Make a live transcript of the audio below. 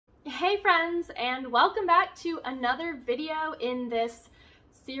Hey friends, and welcome back to another video in this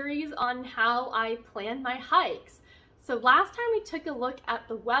series on how I plan my hikes. So last time we took a look at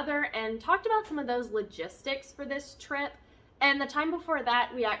the weather and talked about some of those logistics for this trip, and the time before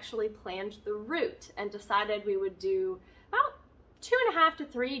that we actually planned the route and decided we would do about 2.5 to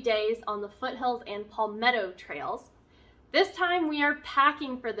 3 days on the foothills and palmetto trails. This time we are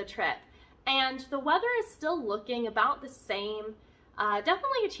packing for the trip, and the weather is still looking about the same.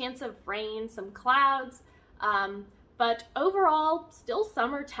 Definitely a chance of rain, some clouds, but overall still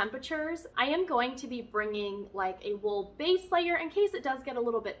summer temperatures. I am going to be bringing like a wool base layer in case it does get a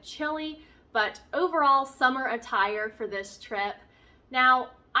little bit chilly, but overall summer attire for this trip. Now,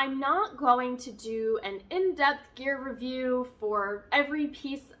 I'm not going to do an in-depth gear review for every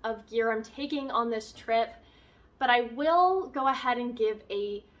piece of gear I'm taking on this trip, but I will go ahead and give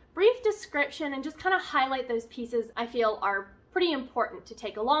a brief description and just kind of highlight those pieces I feel are pretty important to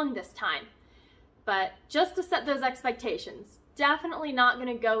take along this time. But just to set those expectations, definitely not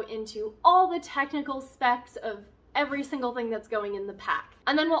going to go into all the technical specs of every single thing that's going in the pack.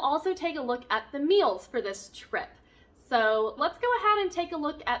 And then we'll also take a look at the meals for this trip. So let's go ahead and take a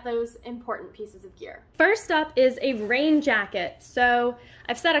look at those important pieces of gear. First up is a rain jacket. So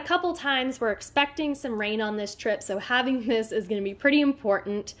I've said a couple times we're expecting some rain on this trip, so having this is going to be pretty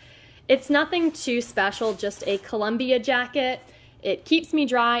important. It's nothing too special, just a Columbia jacket. It keeps me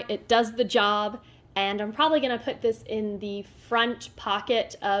dry, it does the job, and I'm probably gonna put this in the front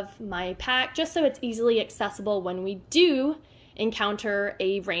pocket of my pack just so it's easily accessible when we do encounter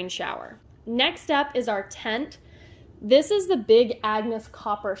a rain shower. Next up is our tent. This is the Big Agnes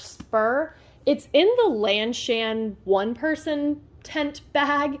Copper Spur. It's in the Lanshan one-person tent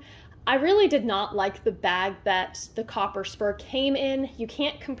bag. I really did not like the bag that the Copper Spur came in. You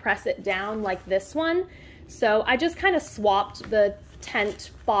can't compress it down like this one. So I just kind of swapped the tent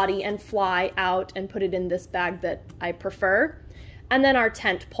body and fly out and put it in this bag that I prefer. And then our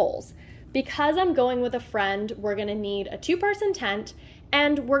tent poles. Because I'm going with a friend, we're gonna need a 2-person tent,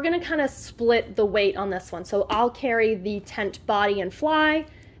 and we're gonna kind of split the weight on this one. So I'll carry the tent body and fly,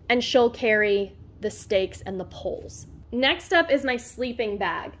 and she'll carry the stakes and the poles. Next up is my sleeping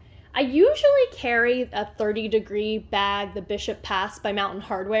bag. I usually carry a 30-degree bag, the Bishop Pass by Mountain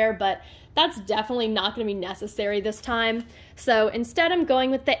Hardwear, but that's definitely not going to be necessary this time. So instead I'm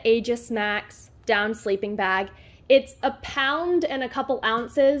going with the Aegis Max down sleeping bag. It's a pound and a couple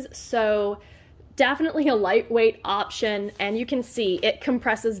ounces, so definitely a lightweight option, and you can see it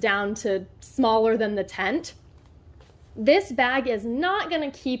compresses down to smaller than the tent. This bag is not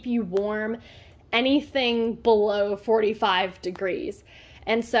going to keep you warm anything below 45 degrees.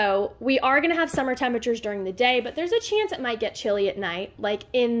 And so we are gonna have summer temperatures during the day, but there's a chance it might get chilly at night, like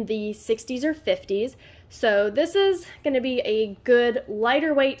in the 60s or 50s. So this is gonna be a good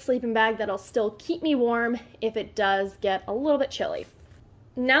lighter weight sleeping bag that'll still keep me warm if it does get a little bit chilly.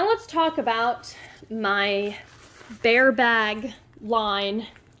 Now let's talk about my bear bag line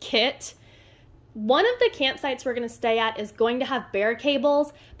kit. One of the campsites we're gonna stay at is going to have bear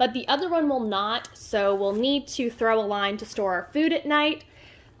cables, but the other one will not, so we'll need to throw a line to store our food at night.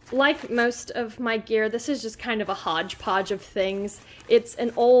 Like most of my gear, this is just kind of a hodgepodge of things. It's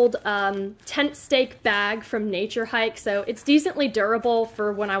an old tent stake bag from Nature Hike, so it's decently durable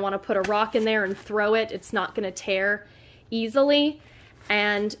for when I want to put a rock in there and throw it. It's not going to tear easily.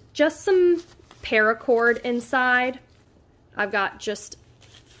 And just some paracord inside. I've got just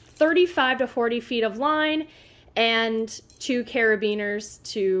 35 to 40 feet of line and 2 carabiners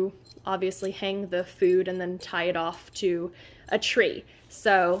to obviously hang the food and then tie it off to a tree.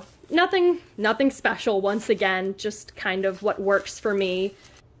 So nothing special, once again, just kind of what works for me.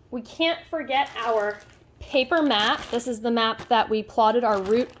 We can't forget our paper map. This is the map that we plotted our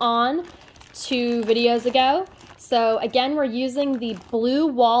route on 2 videos ago. So again, we're using the Blue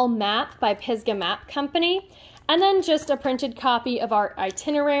Wall map by Pisgah Map Company, and then just a printed copy of our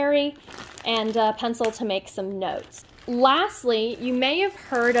itinerary and a pencil to make some notes. Lastly, you may have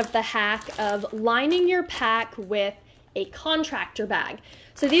heard of the hack of lining your pack with a contractor bag.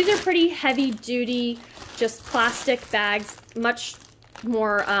 So these are pretty heavy duty, just plastic bags, much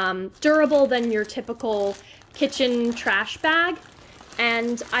more durable than your typical kitchen trash bag.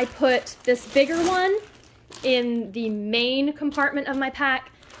 And I put this bigger one in the main compartment of my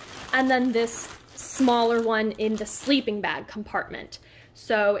pack, and then this smaller one in the sleeping bag compartment.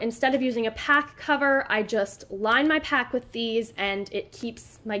 So instead of using a pack cover, I just line my pack with these, and it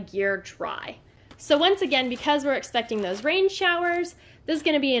keeps my gear dry. So once again, because we're expecting those rain showers, this is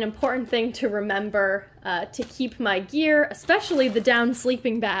going to be an important thing to remember to keep my gear, especially the down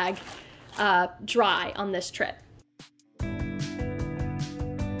sleeping bag, dry on this trip.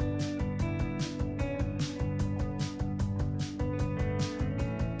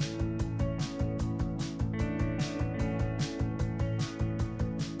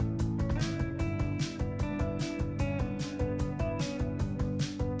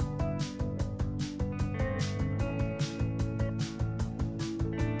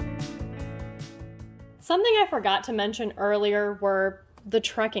 Something I forgot to mention earlier were the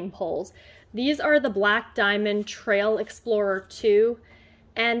trekking poles. These are the Black Diamond Trail Explorer 2,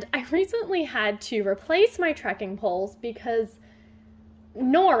 and I recently had to replace my trekking poles because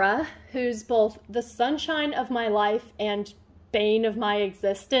Nora, who's both the sunshine of my life and bane of my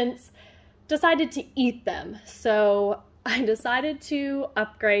existence, decided to eat them. So I decided to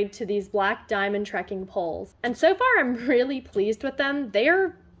upgrade to these Black Diamond trekking poles. And so far I'm really pleased with them. They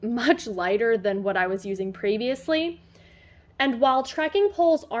are much lighter than what I was using previously. And while trekking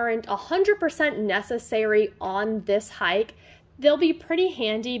poles aren't 100% necessary on this hike, they'll be pretty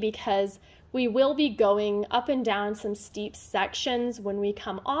handy because we will be going up and down some steep sections when we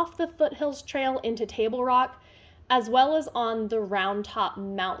come off the Foothills Trail into Table Rock, as well as on the Round Top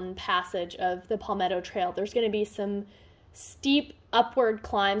Mountain passage of the Palmetto Trail. There's going to be some steep upward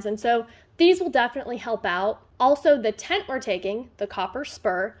climbs, and so these will definitely help out. Also, the tent we're taking, the Copper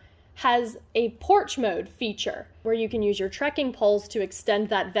Spur, has a porch mode feature where you can use your trekking poles to extend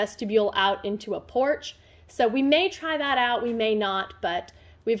that vestibule out into a porch. So we may try that out, we may not, but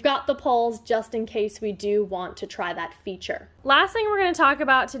we've got the poles just in case we do want to try that feature. Last thing we're going to talk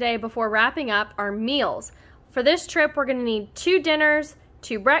about today before wrapping up are meals. For this trip, we're going to need 2 dinners,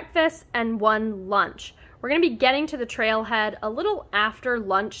 2 breakfasts, and 1 lunch. We're going to be getting to the trailhead a little after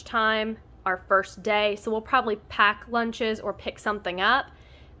lunchtime, our first day, so we'll probably pack lunches or pick something up.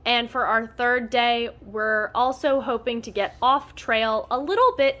 And for our 3rd day, we're also hoping to get off trail a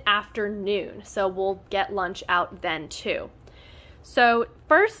little bit after noon, so we'll get lunch out then too. So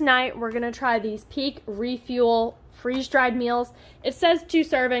first night, we're gonna try these Peak Refuel freeze-dried meals. It says 2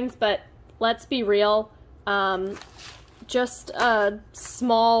 servings, but let's be real, just a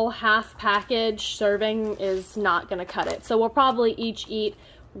small half package serving is not gonna cut it. So we'll probably each eat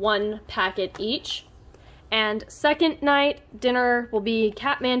 1 packet each. And second night, dinner will be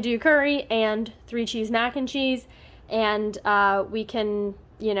Kathmandu curry and 3 cheese mac and cheese. And we can,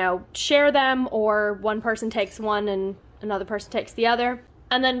 you know, share them, or one person takes one and another person takes the other.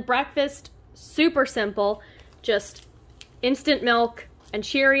 And then breakfast, super simple, just instant milk and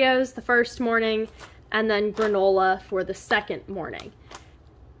Cheerios the first morning, and then granola for the second morning.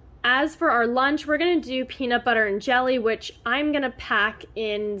 As for our lunch, we're gonna do peanut butter and jelly, which I'm gonna pack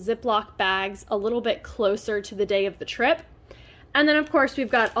in Ziploc bags a little bit closer to the day of the trip. And then of course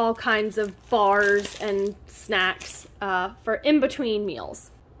we've got all kinds of bars and snacks for in-between meals.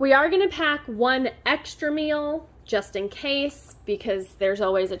 We are gonna pack 1 extra meal just in case, because there's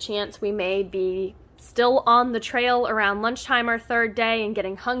always a chance we may be still on the trail around lunchtime our 3rd day and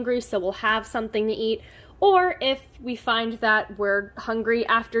getting hungry, so we'll have something to eat. Or if we find that we're hungry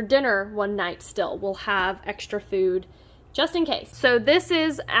after dinner one night still, we'll have extra food just in case. So this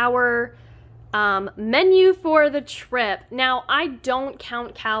is our menu for the trip. Now, I don't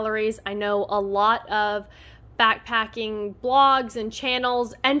count calories. I know a lot of backpacking blogs and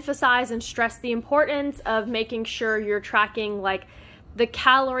channels emphasize and stress the importance of making sure you're tracking like the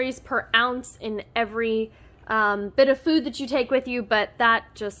calories per ounce in every bit of food that you take with you, but that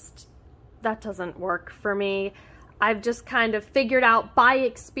doesn't work for me. I've just kind of figured out by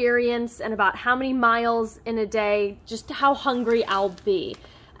experience and about how many miles in a day, just how hungry I'll be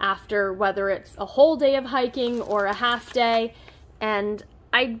after, whether it's a whole day of hiking or a half day. And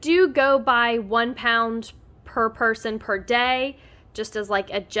I do go by 1 pound per person per day, just as like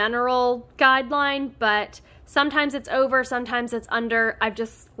a general guideline, but sometimes it's over, sometimes it's under. I've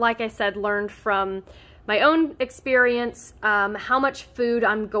just, like I said, learned from my own experience how much food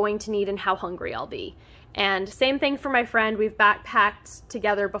I'm going to need and how hungry I'll be. And same thing for my friend. We've backpacked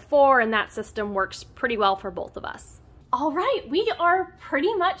together before, and that system works pretty well for both of us. All right, we are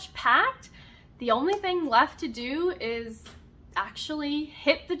pretty much packed. The only thing left to do is actually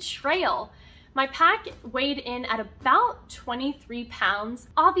hit the trail. My pack weighed in at about 23 pounds.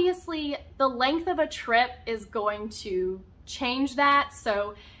 Obviously, the length of a trip is going to change that,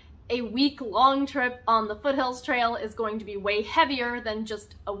 so a week-long trip on the Foothills Trail is going to be way heavier than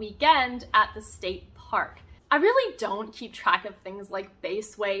just a weekend at the state park. I really don't keep track of things like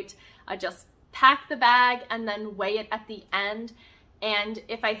base weight. I just pack the bag and then weigh it at the end. And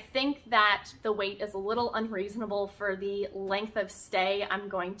if I think that the weight is a little unreasonable for the length of stay I'm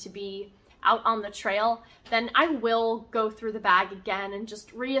going to be out on the trail, then I will go through the bag again and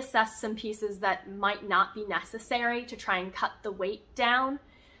just reassess some pieces that might not be necessary to try and cut the weight down.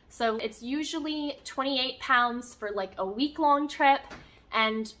 So it's usually 28 pounds for like a week-long trip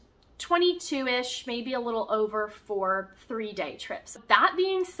and 22-ish, maybe a little over for 3-day trips. That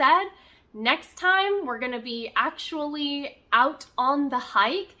being said, next time we're gonna be actually out on the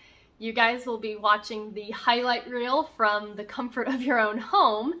hike. You guys will be watching the highlight reel from the comfort of your own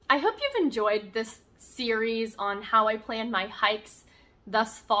home. I hope you've enjoyed this series on how I plan my hikes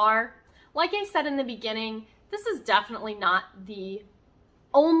thus far. Like I said in the beginning, this is definitely not the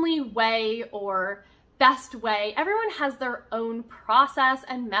only way or best way. Everyone has their own process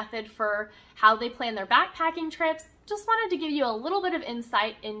and method for how they plan their backpacking trips. Just wanted to give you a little bit of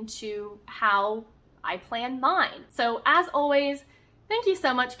insight into how I plan mine. So as always, thank you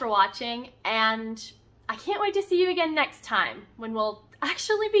so much for watching, and I can't wait to see you again next time when we'll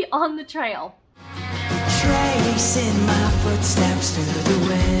actually be on the trail. Tracing my footsteps through